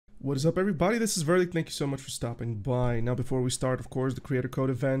What is up, everybody? This is Verdict. Thank you so much for stopping by. Now, before we start, of course, the creator code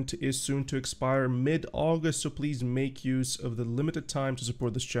event is soon to expire mid-August, so please make use of the limited time to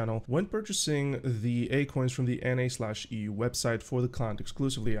support this channel when purchasing the ACoins from the NA/EU website for the client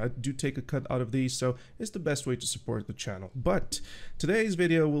exclusively. I do take a cut out of these, so it's the best way to support the channel. But today's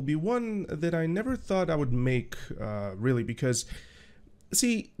video will be one that I never thought I would make, really, because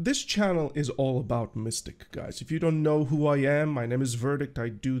see, this channel is all about Mystic, guys. If you don't know who I am, my name is Verdict. I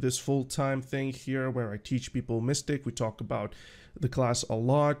do this full-time thing here where I teach people Mystic. We talk about the class a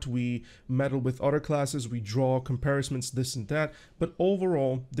lot. We meddle with other classes. We draw comparisons, this and that. But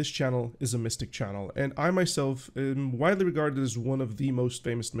overall, this channel is a Mystic channel. And I myself am widely regarded as one of the most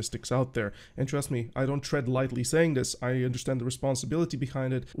famous Mystics out there. And trust me, I don't tread lightly saying this. I understand the responsibility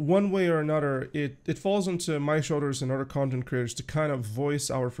behind it. One way or another, it falls onto my shoulders and other content creators to kind of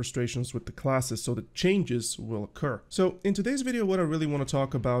voice our frustrations with the classes so that changes will occur. So in today's video, what I really want to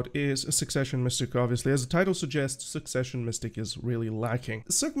talk about is a Succession Mystic. Obviously, as the title suggests, Succession Mystic is really lacking.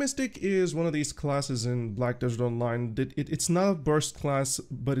 Suck Mystic is one of these classes in Black Desert Online that it's not a burst class,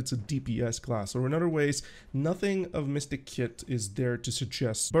 but it's a DPS class. Or in other ways, nothing of Mystic Kit is there to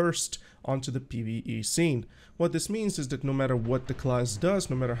suggest burst onto the PvE scene. What this means is that no matter what the class does,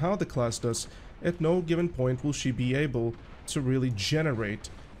 no matter how the class does, at no given point will she be able to really generate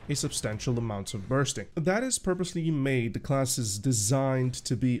a substantial amount of bursting. That is purposely made. The class is designed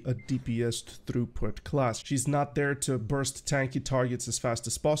to be a DPS throughput class. She's not there to burst tanky targets as fast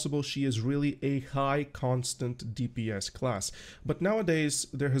as possible. She is really a high constant DPS class. But nowadays,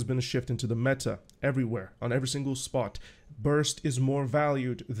 there has been a shift into the meta everywhere, on every single spot. Burst is more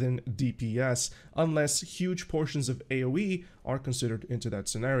valued than DPS, unless huge portions of AoE are considered into that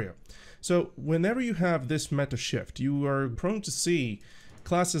scenario. So whenever you have this meta shift, you are prone to see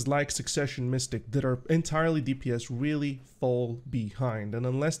classes like Succession Mystic that are entirely DPS really fall behind. And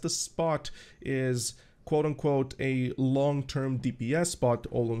unless the spot is quote-unquote a long-term DPS spot,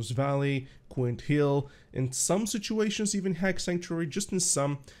 Olum's Valley, Quint Hill, in some situations even Hex Sanctuary, just in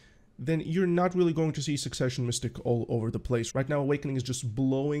some, then you're not really going to see Succession Mystic all over the place. Right now, Awakening is just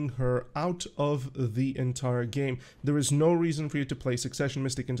blowing her out of the entire game. There is no reason for you to play Succession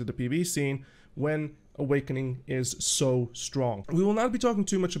Mystic into the PvE scene when Awakening is so strong. We will not be talking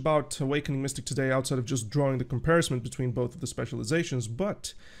too much about Awakening Mystic today outside of just drawing the comparison between both of the specializations,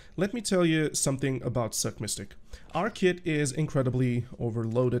 but let me tell you something about Suck Mystic. Our kit is incredibly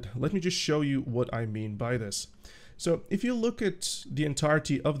overloaded. Let me just show you what I mean by this. So if you look at the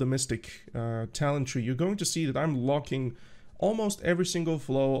entirety of the Mystic talent tree, you're going to see that I'm locking almost every single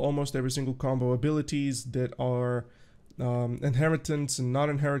flow, almost every single combo abilities that are inheritance and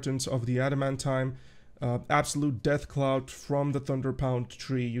non-inheritance of the Adamantine, Absolute Death Cloud from the Thunderpound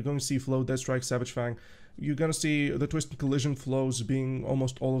tree. You're going to see Flow, Deathstrike, Savage Fang. You're going to see the Twisted Collision flows being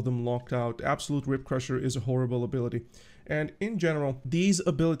almost all of them locked out. Absolute Rip Crusher is a horrible ability. And in general, these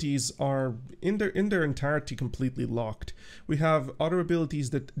abilities are in their entirety completely locked. We have other abilities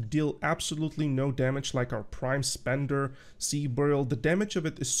that deal absolutely no damage, like our Prime Spender, Sea Burial. The damage of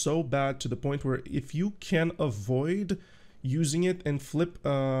it is so bad to the point where if you can avoid using it and flip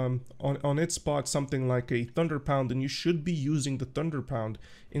on its spot something like a Thunder Pound, then you should be using the Thunder Pound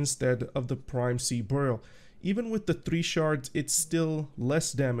instead of the Prime Sea Burial. Even with the 3 shards, it's still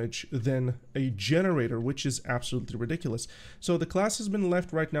less damage than a generator, which is absolutely ridiculous. So the class has been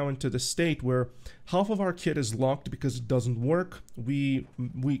left right now into the state where half of our kit is locked because it doesn't work. We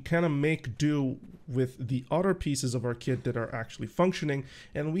kind of make do with the other pieces of our kit that are actually functioning,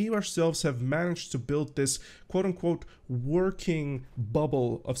 and we ourselves have managed to build this quote-unquote working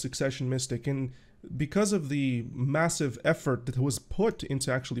bubble of Succession Mystic. And because of the massive effort that was put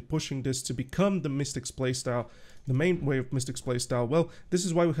into actually pushing this to become the Mystic's playstyle, the main way of Mystic's playstyle, well, this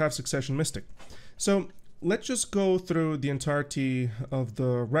is why we have Succession Mystic. So let's just go through the entirety of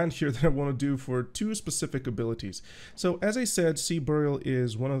the rant here that I want to do for 2 specific abilities. So as I said, Sea Burial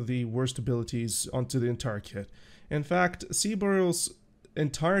is one of the worst abilities onto the entire kit. In fact, Sea Burial's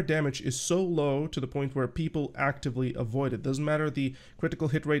entire damage is so low to the point where people actively avoid it. Doesn't matter the critical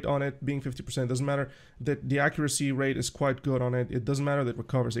hit rate on it being 50%, doesn't matter that the accuracy rate is quite good on it, it doesn't matter that it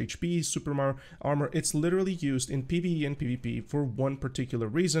recovers HP, super armor. It's literally used in PvE and PvP for one particular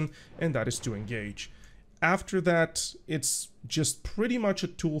reason, and that is to engage. After that, it's just pretty much a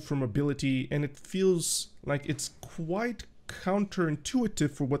tool for mobility, and it feels like it's quite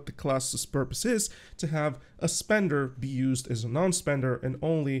counterintuitive for what the class's purpose is, to have a spender be used as a non-spender and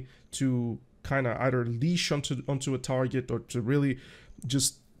only to kind of either leash onto a target or to really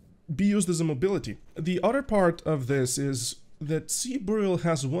just be used as a mobility. The other part of this is that Sea Burial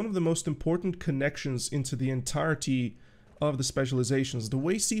has one of the most important connections into the entirety of the specializations. The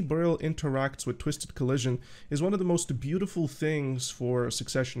way Sea Burial interacts with Twisted Collision is one of the most beautiful things for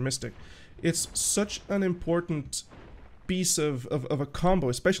Succession Mystic. It's such an important piece of a combo,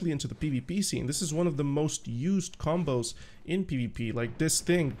 especially into the PvP scene. This is one of the most used combos in PvP. Like, this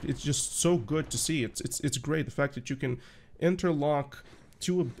thing, it's just so good to see. It's great. The fact that you can interlock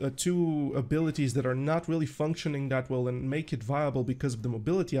two abilities that are not really functioning that well and make it viable because of the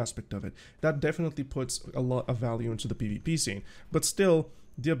mobility aspect of it. That definitely puts a lot of value into the PvP scene. But still,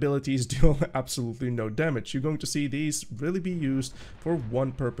 the abilities deal absolutely no damage. You're going to see these really be used for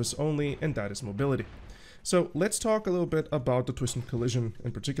one purpose only, and that is mobility. So let's talk a little bit about the Twisted Collision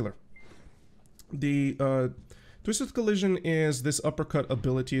in particular. The Twisted Collision is this uppercut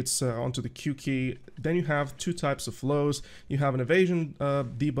ability. It's onto the Q key. Then you have two types of flows. You have an evasion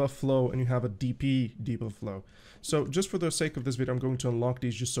debuff flow, and you have a DP debuff flow. So just for the sake of this video, I'm going to unlock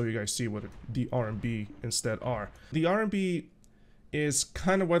these just so you guys see what the R&B instead are. The R&B is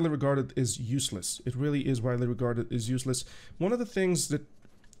kind of widely regarded as useless. It really is widely regarded as useless. One of the things that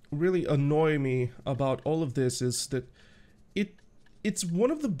really annoy me about all of this is that it's one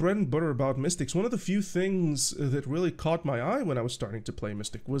of the bread and butter about Mystics. One of the few things that really caught my eye when I was starting to play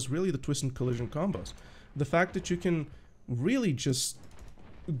Mystic was really the Twisted Collision combos. The fact that you can really just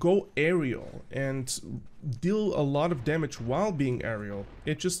go aerial and deal a lot of damage while being aerial,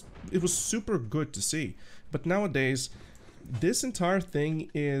 it was super good to see. But nowadays, this entire thing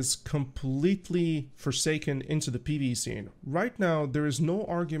is completely forsaken into the PvE scene. Right now, there is no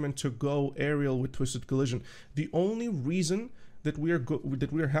argument to go aerial with Twisted Collision. The only reason that we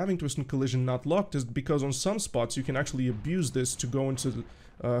are having Twisted Collision not locked is because on some spots you can actually abuse this to go into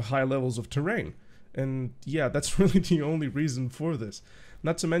high levels of terrain. And yeah, that's really the only reason for this.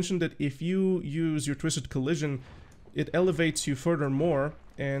 Not to mention that if you use your Twisted Collision, it elevates you furthermore,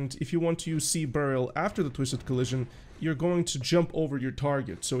 and if you want to use Sea Burial after the Twisted Collision, you're going to jump over your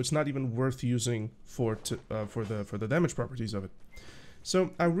target, so it's not even worth using for the damage properties of it.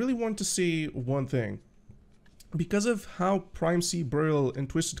 So I really want to see one thing. Because of how Prime Sea Burial and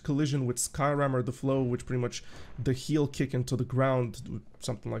Twisted Collision with Skyrammer the flow, which pretty much the heel kick into the ground,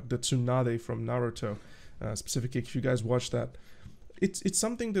 something like the Tsunade from Naruto, specific kick if you guys watch that. It's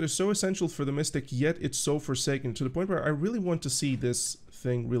something that is so essential for the Mystic, yet it's so forsaken, to the point where I really want to see this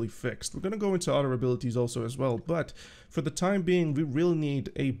thing really fixed. We're going to go into other abilities also as well, but for the time being, we really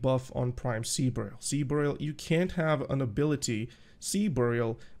need a buff on Prime Sea Burial. Sea Burial, you can't have an ability, Sea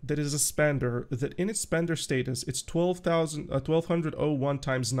Burial, that is a spender, that in its spender status, it's 1201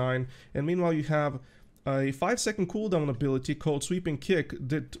 times 9, and meanwhile you have a 5-second cooldown ability called Sweeping Kick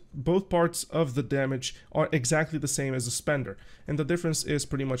that both parts of the damage are exactly the same as a spender. And the difference is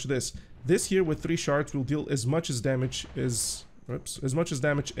pretty much this. This here with 3 shards will deal as much as damage as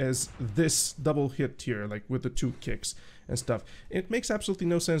this double hit here, like with the 2 kicks and stuff. It makes absolutely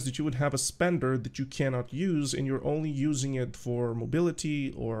no sense that you would have a spender that you cannot use and you're only using it for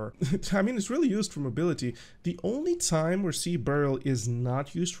mobility, or I mean, it's really used for mobility. The only time where Sea Burial is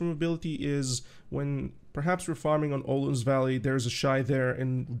not used for mobility is when perhaps we're farming on Olin's Valley, there's a shy there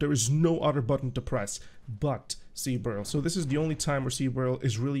and there is no other button to press but Sea Burial. So this is the only time where Sea Burial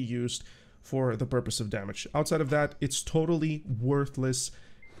is really used for the purpose of damage. Outside of that, it's totally worthless.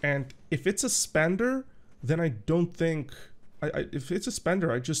 And if it's a spender, then I don't think... if it's a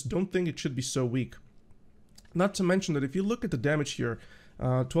spender, I just don't think it should be so weak. Not to mention that if you look at the damage here,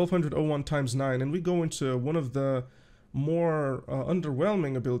 1201 times 9, and we go into one of the more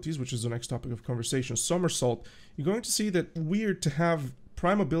underwhelming abilities, which is the next topic of conversation, Somersault, you're going to see that weird to have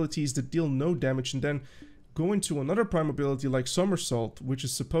prime abilities that deal no damage and then go into another prime ability like Somersault, which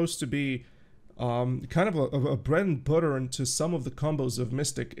is supposed to be kind of a bread and butter into some of the combos of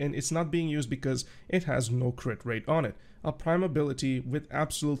Mystic, and it's not being used because it has no crit rate on it. A prime ability with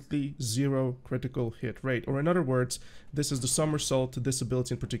absolutely 0 critical hit rate, or in other words, this is the Somersault, this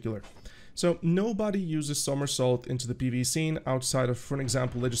ability in particular. So nobody uses Somersault into the PvE scene outside of, for an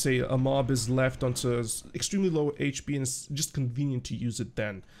example, let's just say a mob is left onto extremely low HP and it's just convenient to use it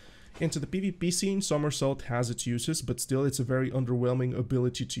then. Into the PvP scene, Somersault has its uses, but still it's a very underwhelming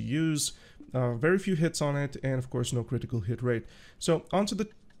ability to use. Very few hits on it, and of course no critical hit rate. So onto the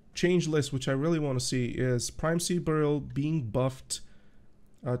change list, which I really want to see, is Prime Sea Burial being buffed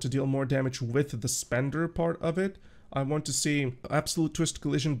to deal more damage with the spender part of it. I want to see Absolute Twist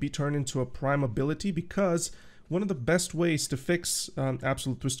Collision be turned into a prime ability, because one of the best ways to fix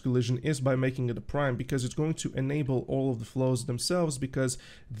Absolute Twist Collision is by making it a prime, because it's going to enable all of the flows themselves, because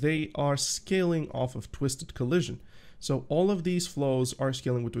they are scaling off of Twisted Collision. So all of these flows are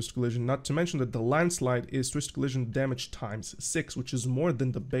scaling with Twisted Collision, not to mention that the Landslide is Twisted Collision damage times 6, which is more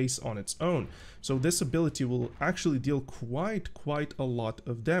than the base on its own. So this ability will actually deal quite a lot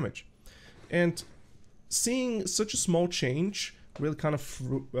of damage. And seeing such a small change really kind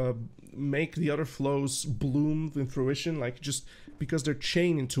of make the other flows bloom in fruition, like just because they're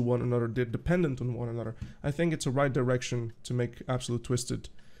chained into one another, they're dependent on one another. I think it's a right direction to make Absolute Twisted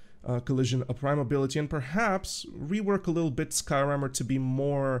Collision a prime ability, and perhaps rework a little bit Skyrammer to be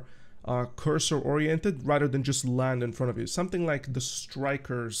more cursor oriented rather than just land in front of you. Something like the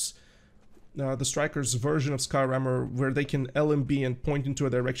Strikers version of Skyrammer, where they can LMB and point into a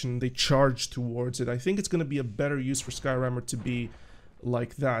direction and they charge towards it. I think it's going to be a better use for Skyrammer to be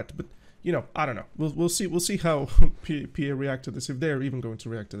like that. But you know, I don't know. We'll see how PA react to this, if they're even going to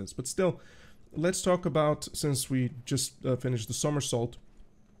react to this. But still, let's talk about, since we just finished the Somersault,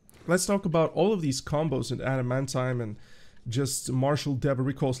 let's talk about all of these combos in Adamantine and just Martial Deva,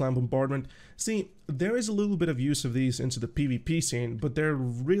 Recall Slam, Bombardment. See, there is a little bit of use of these into the PvP scene, but they're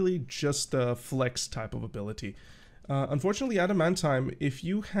really just a flex type of ability. Unfortunately, Adamantine, if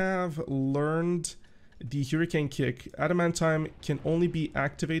you have learned the Hurricane Kick, Adamantine can only be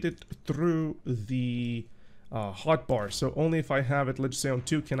activated through the hotbar. So only if I have it, let's say on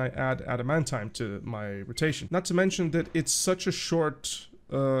 2, can I add Adamantine to my rotation. Not to mention that it's such a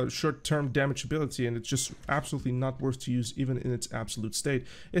short-term damage ability, and it's just absolutely not worth to use even in its absolute state.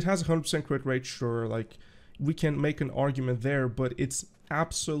 It has 100% crit rate, sure, like we can make an argument there, but it's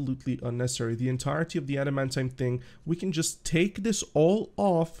absolutely unnecessary. The entirety of the Adamantine thing, we can just take this all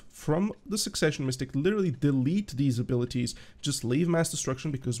off from the Succession Mystic, literally delete these abilities, just leave Mass Destruction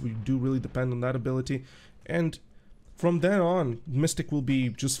because we do really depend on that ability, and from then on, Mystic will be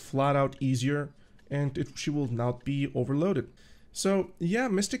just flat out easier, and she will not be overloaded. So yeah,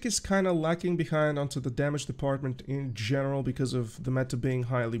 Mystic is kind of lacking behind onto the damage department in general because of the meta being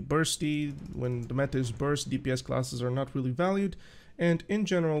highly bursty. When the meta is burst, DPS classes are not really valued, and in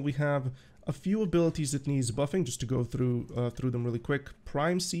general we have a few abilities that needs buffing. Just to go through them really quick.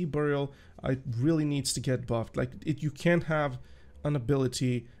 Prime Sea Burial, it really needs to get buffed. Like you can't have an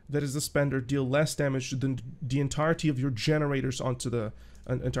ability that is the spender deal less damage than the entirety of your generators onto the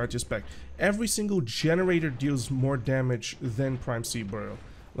entirety spec. Every single generator deals more damage than Prime Sea Burial.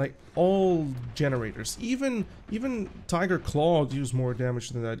 Like all generators, even Tiger Claw deals more damage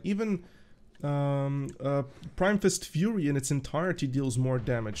than that. Even Prime Fist Fury in its entirety deals more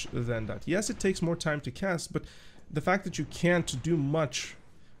damage than that. Yes, it takes more time to cast, but the fact that you can't do much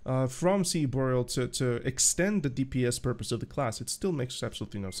from Sea Burial to extend the DPS purpose of the class, it still makes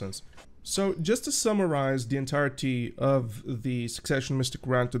absolutely no sense. So just to summarize the entirety of the Succession Mystic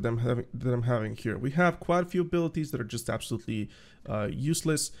rant that I'm having here, we have quite a few abilities that are just absolutely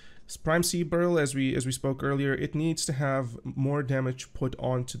useless. Prime Sea Burial, as we spoke earlier, it needs to have more damage put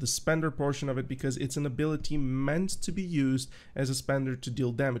onto the spender portion of it because it's an ability meant to be used as a spender to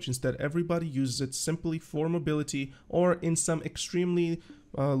deal damage. Instead, everybody uses it simply for mobility or in some extremely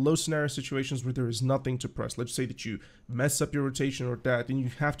low scenario situations where there is nothing to press. Let's say that you mess up your rotation or that, and you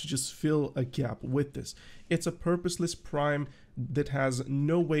have to just fill a gap with this. It's a purposeless prime that has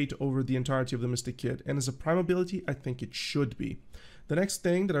no weight over the entirety of the Mystic Kit, and as a prime ability, I think it should be. The next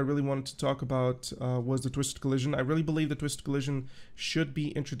thing that I really wanted to talk about was the Twisted Collision. I really believe the Twisted Collision should be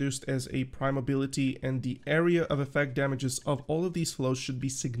introduced as a prime ability, and the area of effect damages of all of these flows should be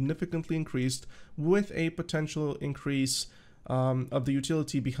significantly increased with a potential increase of the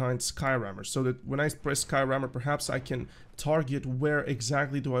utility behind Skyrammer, so that when I press Skyrammer, perhaps I can target where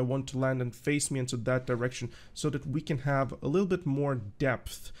exactly do I want to land and face me into that direction, so that we can have a little bit more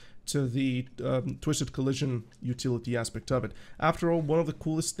depth to the Twisted Collision utility aspect of it. After all, one of the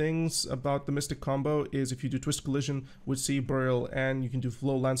coolest things about the Mystic combo is if you do Twisted Collision with Sea Burial and you can do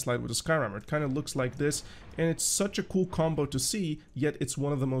Flow Landslide with a Skyrammer. It kind of looks like this, and it's such a cool combo to see, yet it's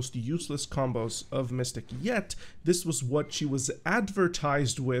one of the most useless combos of Mystic. Yet, this was what she was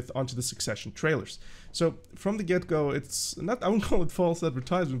advertised with onto the Succession trailers. So, from the get-go, it's not, I wouldn't call it false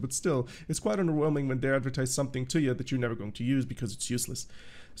advertisement, but still, it's quite underwhelming when they advertise something to you that you're never going to use because it's useless.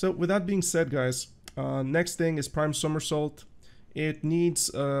 So with that being said, guys, next thing is Prime Somersault. It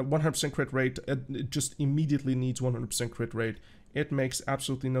needs 100% crit rate. It just immediately needs 100% crit rate. It makes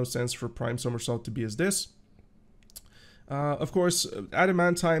absolutely no sense for Prime Somersault to be as this. Of course,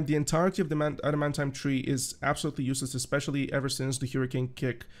 Adamantine, the entirety of the Adamantine tree is absolutely useless, especially ever since the Hurricane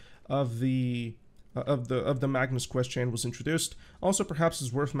Kick of the Magnus quest chain was introduced. Also, perhaps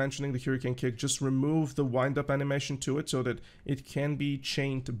it's worth mentioning the Hurricane Kick. Just remove the wind-up animation to it so that it can be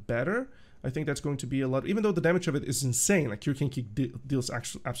chained better. I think that's going to be a lot, even though the damage of it is insane, like Cure King Kick deals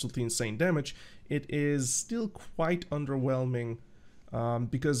absolutely insane damage, it is still quite underwhelming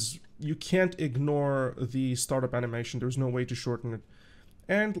because you can't ignore the startup animation. There's no way to shorten it.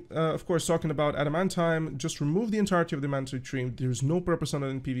 And of course, talking about Adamantine, just remove the entirety of the Adamantine tree. There's no purpose on it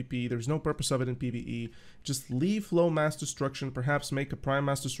in PvP, there's no purpose of it in PvE. Just leave low mass destruction, perhaps make a prime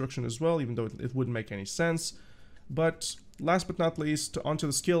mass destruction as well, even though it wouldn't make any sense. But last but not least, onto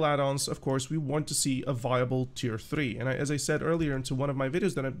the skill add-ons, of course, we want to see a viable tier 3. And as I said earlier into one of my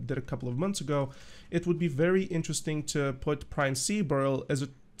videos that I did a couple of months ago, it would be very interesting to put Prime Sea Burl as a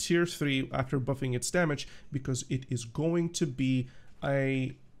tier 3 after buffing its damage, because it is going to be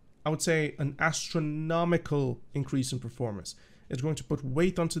I would say an astronomical increase in performance. It's going to put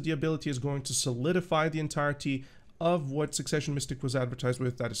weight onto the ability, it's going to solidify the entirety of what Succession Mystic was advertised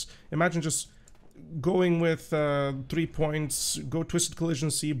with. That is, imagine just going with 3 points, go Twisted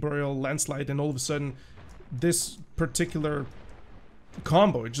Collision, Sea Burial, Landslide, and all of a sudden this particular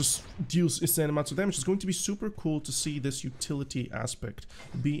combo, it just deals insane amounts of damage. It's going to be super cool to see this utility aspect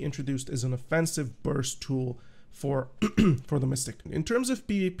be introduced as an offensive burst tool for for the Mystic. In terms of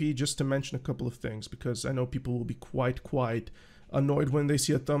PvP, just to mention a couple of things, because I know people will be quite annoyed when they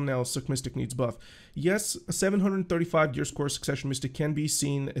see a thumbnail, Suck Mystic needs buff. Yes, a 735 gear score Succession Mystic can be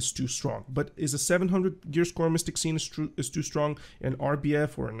seen as too strong, but is a 700 gear score Mystic seen as too strong in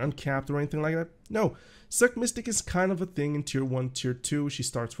RBF or an Uncapped or anything like that? No. Suck Mystic is kind of a thing in tier 1, tier 2, she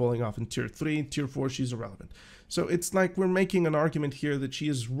starts falling off in tier 3, in tier 4 she's irrelevant. So it's like we're making an argument here that she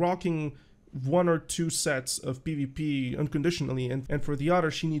is rocking 1 or 2 sets of PvP unconditionally, and for the other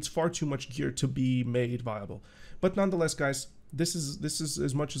she needs far too much gear to be made viable. But nonetheless, guys, this is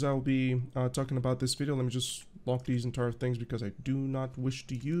as much as I'll be talking about this video. Let me just lock these entire things because I do not wish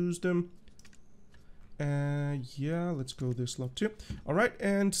to use them. Yeah, let's go this lock too. Alright,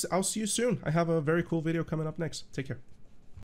 and I'll see you soon. I have a very cool video coming up next. Take care.